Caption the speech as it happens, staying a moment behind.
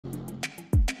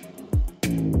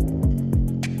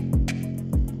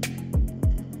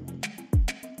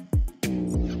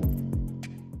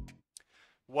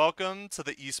welcome to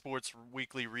the Esports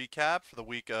Weekly Recap for the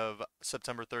week of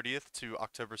September 30th to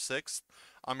October 6th.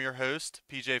 I'm your host,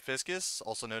 PJ Fiscus,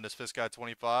 also known as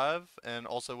Fiscus25, and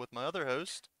also with my other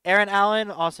host. Aaron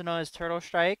Allen, also known as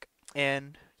Turtlestrike,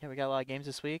 and yeah, we got a lot of games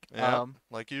this week. Yeah,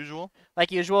 like usual.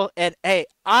 Like usual, and hey,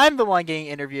 I'm the one getting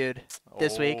interviewed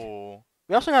this week. Oh,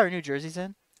 We also got our new jerseys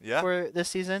in yeah. for this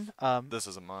season. This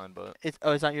isn't mine, but It's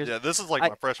not yours. yeah, this is like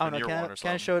my freshman year one or something.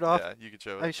 Can I show it off? Yeah, you can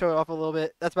show I it. show it off a little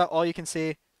bit. That's about all you can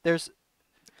see. That's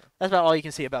about all you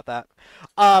can see about that.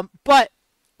 But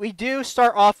we do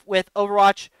start off with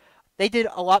Overwatch. They did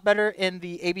a lot better in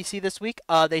the ABC this week.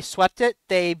 They swept it.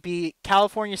 They beat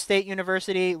California State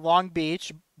University, Long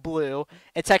Beach, blue,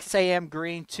 and Texas A&M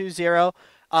green 2-0.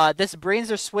 This brings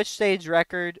their switch stage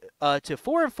record to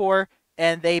 4-4,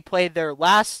 and they play their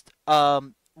last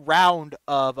round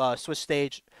of switch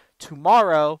stage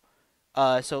tomorrow.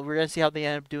 So we're gonna see how they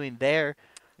end up doing there.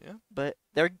 Yeah. But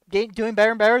they're doing better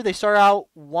and better. They start out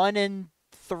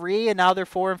 1-3, and now they're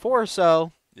 4-4.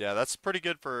 So Yeah, that's pretty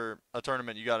good for a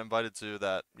tournament you got invited to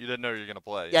that you didn't know you were gonna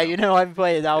play. yeah, you know I've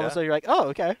played it now, Yeah. so you're like, oh,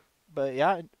 okay. But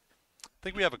yeah, I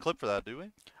think we have a clip for that, do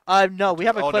we? no, we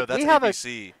have a Oh clip. no, that's we have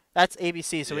ABC. that's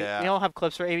ABC. So Yeah. we don't have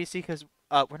clips for ABC because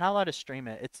we're not allowed to stream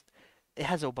it. It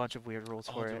has a bunch of weird rules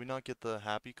Oh, for did it. we not get the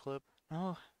happy clip?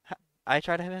 Oh, I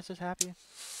try to have answers happy.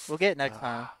 We'll get it next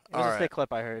time. It was a alright. thick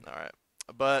clip I heard. All right.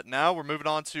 But now we're moving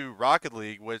on to Rocket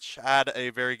League, which had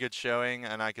a very good showing,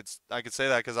 and I could say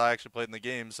that because I actually played in the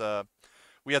games.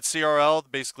 We had CRL,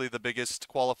 basically the biggest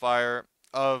qualifier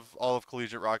of all of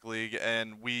Collegiate Rocket League,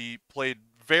 and we played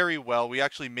very well. We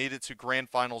actually made it to grand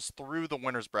finals through the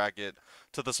winners bracket,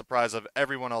 to the surprise of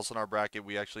everyone else in our bracket.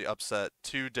 We actually upset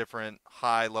two different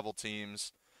high-level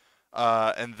teams.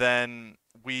 And then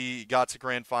we got to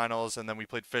grand finals, and then we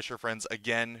played Fisher Friends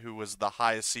again, who was the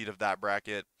highest seed of that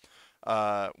bracket,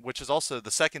 which is also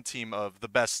the second team of the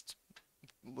best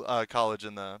college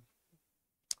in the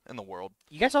world.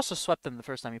 You guys also swept them the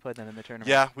first time you played them in the tournament.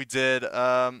 Yeah, we did.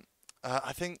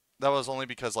 I think that was only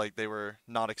because like they were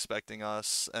not expecting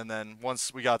us, and then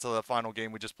once we got to the final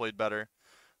game, we just played better.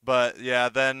 But yeah,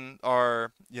 then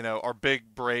our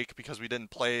big break because we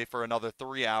didn't play for another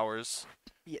 3 hours.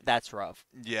 Yeah, that's rough.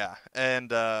 Yeah,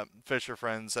 and Fisher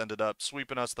Friends ended up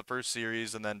sweeping us the first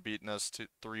series and then beating us to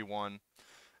 3-1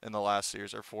 in the last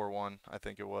series, or 4-1, I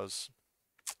think it was.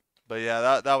 But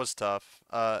yeah, that was tough.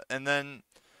 And then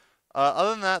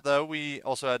other than that, though, we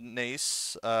also had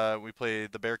Nace. We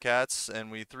played the Bearcats,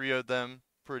 and we 3-0'd them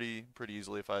pretty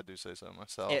easily, if I do say so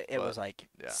myself. It was like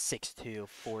yeah. 6-2,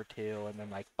 4-2, and then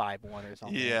like 5-1 or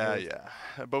something. Yeah, yeah.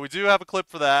 But we do have a clip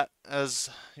for that, as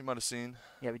you might have seen.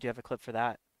 Yeah, we do have a clip for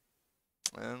that.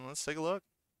 And let's take a look.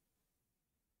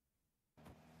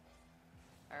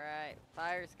 All right,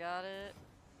 Fire's got it.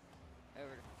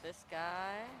 Over to this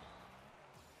guy.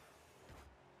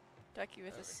 Ducky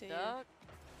with a C. Duck.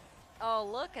 Oh,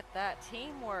 look at that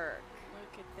teamwork.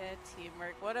 Look at that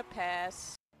teamwork. What a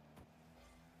pass.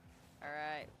 All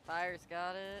right, Fire's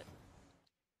got it.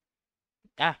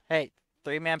 Yeah, hey,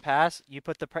 3-man pass. You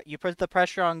put the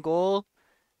pressure on goal,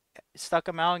 stuck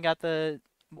him out, and got the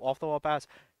off the wall pass.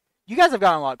 You guys have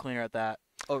gotten a lot cleaner at that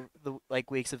over the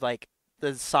weeks of like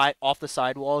the side off the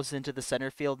sidewalls into the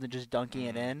center field and just dunking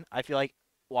it in. I feel like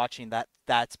watching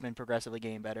that's been progressively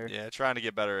getting better. Yeah, trying to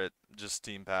get better at just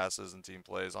team passes and team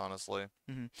plays, honestly.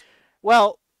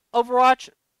 Well, Overwatch,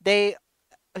 they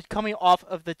coming off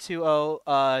of the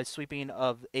 2-0 sweeping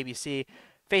of ABC,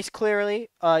 faced clearly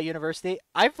University.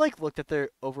 I've like looked at their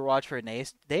Overwatch for an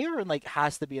ace. They are like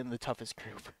has to be in the toughest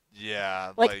group.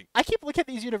 Yeah, Like I keep looking at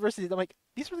these universities. I'm like,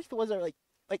 these are like the ones that are like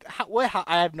how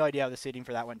I have no idea how the seeding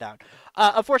for that went down.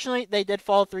 Unfortunately, they did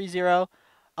fall 3-0.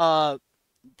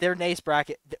 Their NACE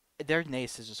bracket, their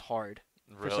NACE is just hard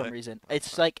for some reason.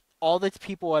 It's like all the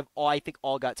people I think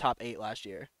all got top 8 last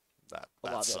year.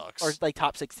 That sucks. Or like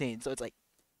top 16. So it's like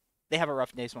they have a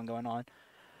rough NACE one going on.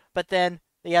 But then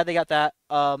yeah, they got that.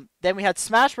 Then we had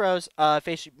Smash Bros.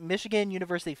 Face Michigan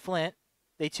University Flint.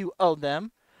 They 2-0'd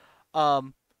them.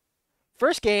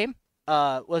 First game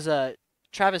was a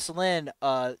Travis Lynn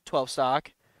 12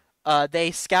 stock.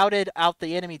 They scouted out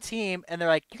the enemy team, and they're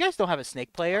like, you guys don't have a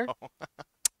snake player.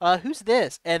 Who's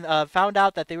this? And found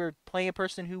out that they were playing a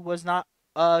person who was not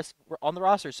on the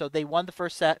roster. So they won the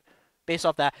first set based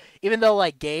off that. Even though,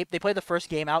 like, Gabe, they played the first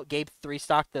game out. Gabe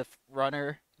 3-stocked the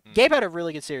runner. Gabe had a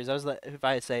really good series. That was, if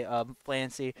I say,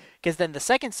 Flancy. Because then the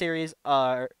second series,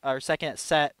 our second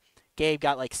set, Gabe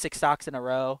got, like, 6 stocks in a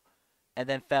row and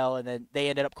then fell. And then they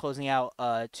ended up closing out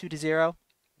 2-0.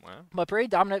 Wow. But pretty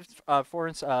dominant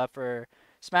performance for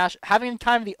Smash. Having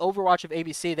kind of the Overwatch of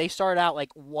ABC, they started out like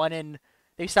 1-2,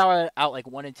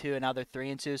 and now they're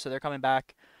 3-2, so they're coming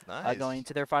back. Nice. going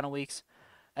to their final weeks.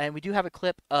 And we do have a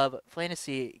clip of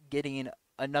Fantasy getting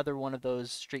another one of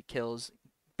those streak kills,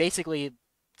 basically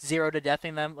 0 to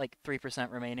deathing them, like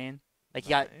 3% remaining. Like he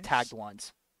got Nice. tagged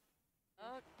once.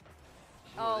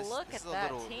 Oh, This look is at a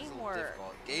that little- this is a little teamwork.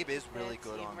 difficult. Gabe is really Bad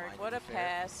good teamwork. online. What to a be fair.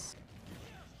 pass.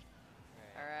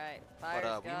 All right, But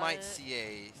Fire's we got might it. see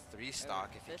a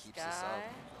 3-stock if he This keeps this up. guy.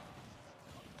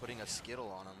 Putting a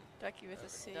skittle on him. Ducky with a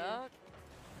C. Duck.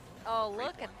 Oh, Great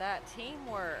look one. at that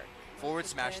teamwork. Forward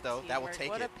smash Bad though, that will teamwork.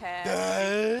 take What it. a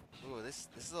pass. Ooh, this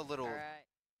is a little. All right.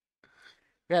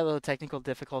 We had a little technical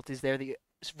difficulties there. The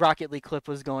Rocket League clip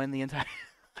was going the entire.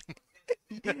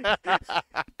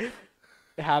 It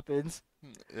happens.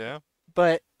 Yeah.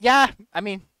 But yeah, I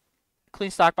mean,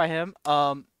 clean stock by him.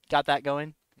 Got that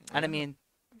going. And I Yeah. mean,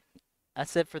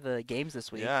 that's it for the games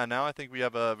this week. Yeah, now I think we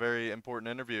have a very important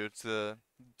interview to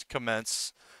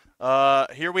commence.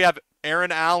 Here we have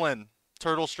Aaron Allen,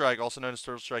 Turtlestrike, also known as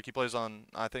Turtlestrike. He plays on,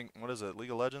 I think, what is it,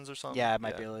 League of Legends or something? Yeah, it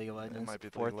might be a League of Legends. might be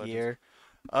the League of Fourth Legends. year.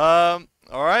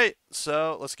 All right,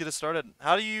 so let's get it started.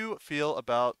 How do you feel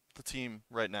about the team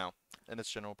right now in its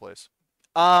general place?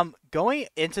 Going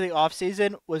into the off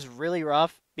season was really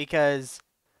rough because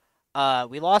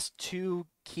we lost 2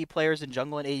 key players in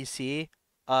jungle and ADC.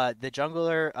 The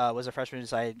jungler was a freshman who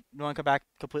decided no one come back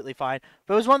completely fine.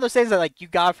 But it was one of those things that like you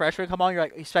got a freshman come on, you're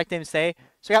like expect him to stay.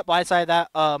 So we got blindsided that.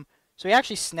 So we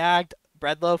actually snagged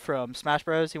Breadlow from Smash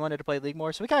Bros. He wanted to play League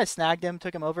more, so we kind of snagged him,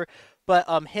 took him over. But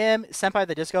him, Senpai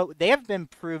the Disco, they have been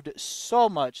improved so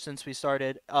much since we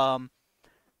started.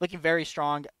 Looking very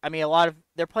strong. I mean,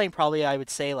 they're playing probably I would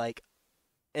say like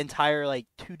entire like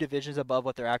 2 divisions above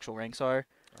what their actual ranks are.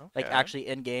 Like Okay. actually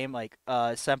in game, like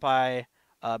Senpai,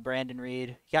 Brandon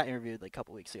Reed, he got interviewed like a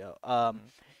couple weeks ago.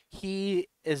 He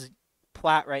is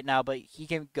plat right now, but he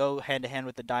can go hand to hand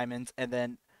with the diamonds, and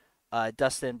then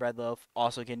Dustin Breadloaf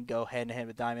also can go hand to hand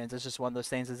with diamonds. It's just one of those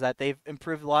things is that they've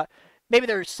improved a lot. Maybe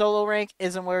their solo rank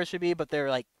isn't where it should be, but their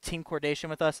like team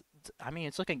coordination with us, I mean,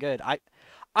 it's looking good.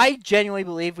 I genuinely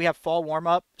believe we have fall warm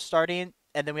up starting,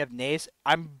 and then we have Nace.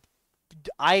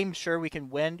 I'm sure we can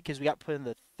win because we got put in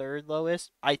the 3rd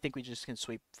lowest. I think we just can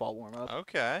sweep fall warm up.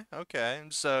 Okay.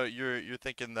 And so you're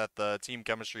thinking that the team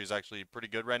chemistry is actually pretty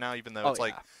good right now, even though Oh, it's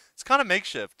like yeah. it's kind of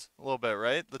makeshift a little bit,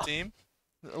 right? The team,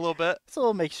 a little bit. It's a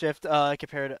little makeshift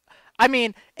compared to. I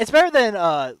mean, it's better than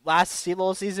last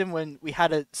CLOL season when we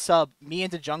had to sub me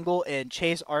into jungle and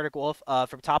chase Arctic Wolf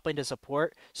from top lane to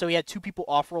support. So we had 2 people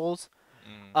off roles.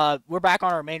 We're back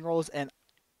on our main roles, and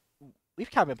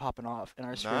we've kind of been popping off in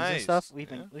our scrims and Nice, stuff. We've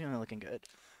yeah. been looking good.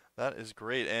 That is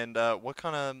great. And what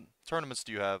kind of tournaments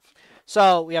do you have?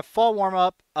 So we have fall warm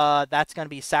up. That's gonna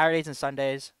be Saturdays and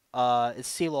Sundays.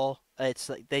 It's CLOL. It's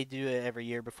like they do it every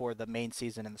year before the main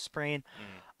season in the spring.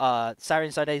 Saturday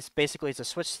and Sundays basically it's a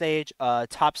switch stage.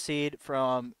 Top seed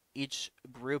from each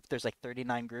group. There's like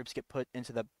 39 groups get put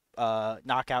into the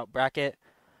knockout bracket.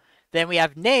 Then we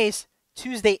have Nace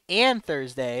Tuesday and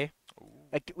Thursday.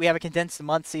 Like we have a condensed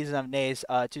month season of Nace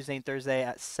Tuesday and Thursday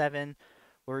at 7.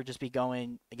 We'll just be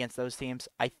going against those teams.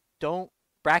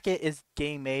 Bracket is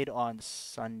getting made on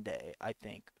Sunday, I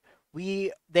think.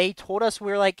 They told us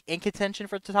we were like in contention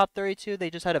for the top 32. They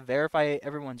just had to verify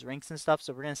everyone's ranks and stuff,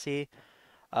 so we're gonna see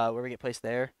where we get placed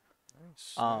there.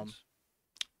 Nice.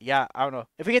 Yeah, I don't know.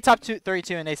 If we get top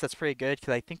 32 in Ace, that's pretty good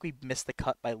because I think we missed the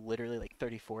cut by literally like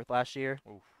 34th last year.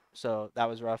 Oof. So that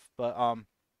was rough. But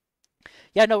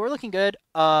yeah, no, we're looking good.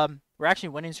 We're actually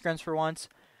winning scrims for once.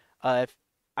 If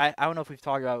I don't know if we've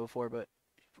talked about it before, but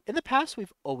in the past we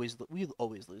always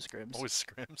lose scrims. Always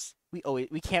scrims.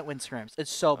 We can't win scrims.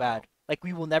 It's so bad. Like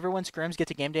we will never win scrims. Get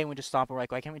to game day and we just stomp. And we're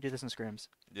like, why can't we do this in scrims?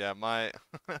 Yeah, my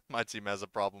my team has a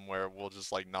problem where we'll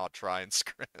just like not try in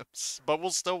scrims, but we'll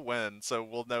still win. So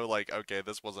we'll know like, okay,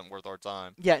 this wasn't worth our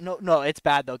time. Yeah, no, it's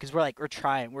bad though because we're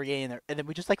trying, we're getting there, and then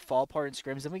we just like fall apart in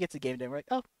scrims. Then we get to game day, and we're like,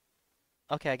 oh,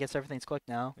 okay, I guess everything's clicked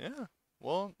now. Yeah.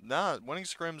 Well, nah, winning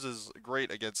scrims is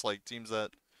great against like teams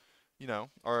that,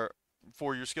 are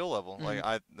for your skill level. Mhm.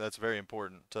 Like that's very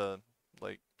important to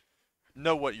like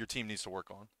know what your team needs to work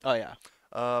on. Oh yeah.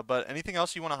 But anything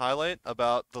else you want to highlight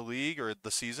about the league or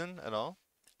the season at all?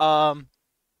 I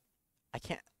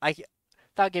can't.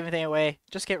 Without giving anything away,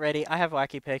 just get ready. I have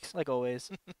wacky picks like always.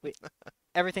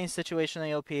 Everything's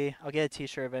situationally OP. I'll get a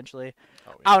T-shirt eventually.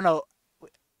 Oh, I don't know.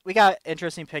 We got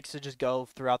interesting picks to just go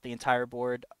throughout the entire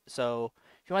board. So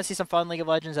if you want to see some fun League of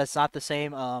Legends, that's not the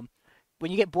same. When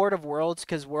you get bored of Worlds,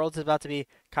 because Worlds is about to be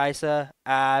Kaisa,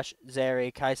 Ashe,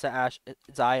 Zeri, Kaisa, Ashe,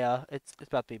 Zaya. It's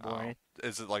about to be boring.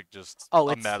 Is it like just Oh,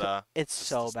 a it's meta? It's Just-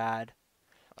 so just- bad.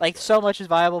 Like Okay. so much is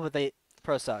viable, but they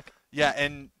pros suck. Yeah,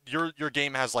 and your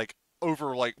game has like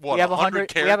over like what, we have 100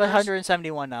 characters? We have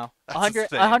 171 now. That's 100,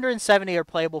 insane. 170 are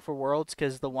playable for Worlds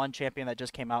because the one champion that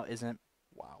just came out isn't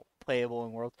Wow. playable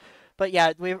in Worlds. But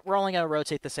yeah, we're only gonna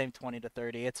rotate the same 20 to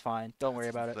 30. It's fine. Don't worry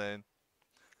That's about it. insane.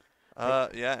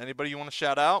 Yeah. Anybody you want to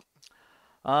shout out?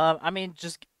 I mean,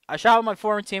 just I shout out my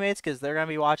former teammates because they're gonna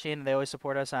be watching. They always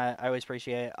support us. And I always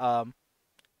appreciate it.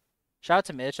 Shout out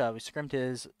to Mitch. We scrimmed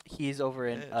his. He's over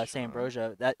in Mitch, St. huh?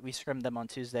 Ambrosia. That we scrimmed them on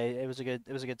Tuesday. It was a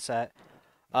good set.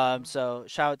 So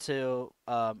shout out to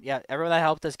yeah, everyone that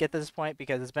helped us get to this point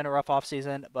because it's been a rough off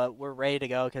season, but we're ready to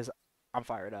go because I'm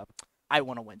fired up. I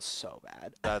want to win so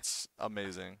bad. That's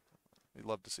amazing. We'd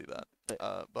love to see that.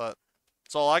 But- But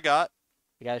that's all I got.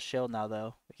 We got a shield now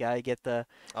though. We gotta get the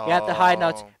got the high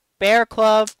notes. Oh, Bear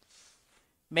Club.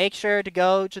 Make sure to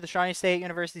go to the Shawnee State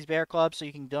University's Bear Club so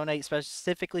you can donate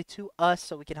specifically to us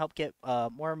so we can help get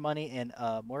more money and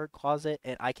more closet,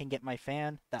 and I can get my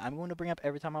fan that I'm going to bring up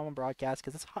every time I'm on broadcast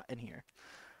because it's hot in here.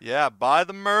 Yeah, buy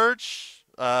the merch.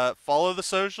 Follow the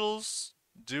socials.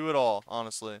 Do it all,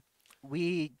 honestly.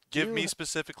 We Give do- me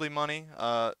specifically money.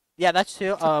 Yeah, that's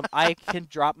true. I can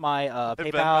drop my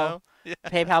PayPal, Venmo. Yeah.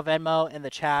 PayPal, Venmo in the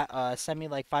chat. Send me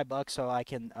like $5 so I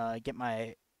can get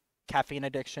my caffeine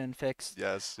addiction fixed.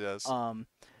 Yes, yes.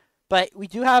 But we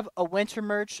do have a winter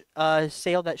merch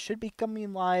sale that should be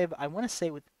coming live. I want to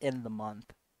say within the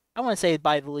month. I want to say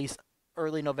by the least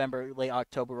early November, late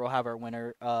October, we'll have our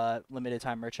winter limited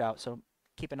time merch out. So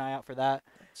keep an eye out for that.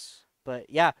 But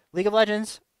yeah, League of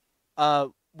Legends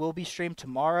will be streamed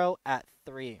tomorrow at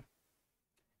 3.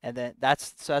 And then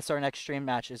that's our next stream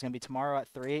match is gonna be tomorrow at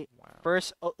 3. Wow.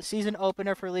 First season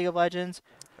opener for League of Legends.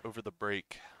 Over the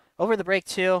break. Over the break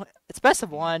too. It's best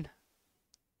of 1.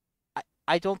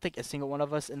 I don't think a single one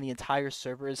of us in the entire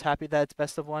server is happy that it's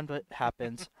best of 1, but it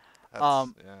happens. That's,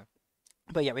 yeah.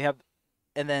 But yeah, we have,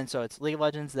 and then so it's League of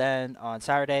Legends. Then on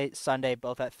Saturday, Sunday,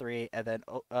 both at 3, and then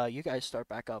you guys start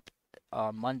back up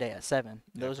on Monday at 7.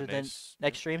 Yeah, Those for are the Nace.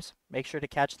 next streams. Make sure to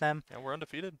catch them. Yeah, we're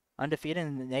undefeated. Undefeated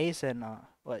in the Nays and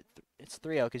it's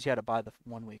 3-0 because you had to buy the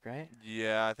 1 week, right?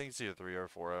 Yeah, I think it's either 3 or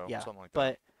 4-0, Yeah, something like that.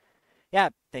 But yeah,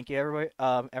 thank you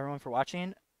everyone for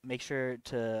watching. Make sure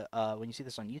to when you see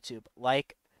this on YouTube,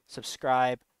 like,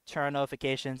 subscribe, turn on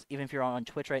notifications. Even if you're on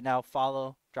Twitch right now,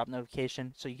 follow, drop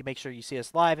notification so you can make sure you see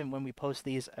us live and when we post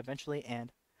these eventually.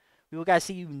 And we will guys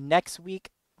see you next week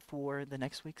for the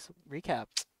next week's recap.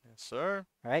 Yes, sir.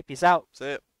 All right, peace out. See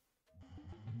it.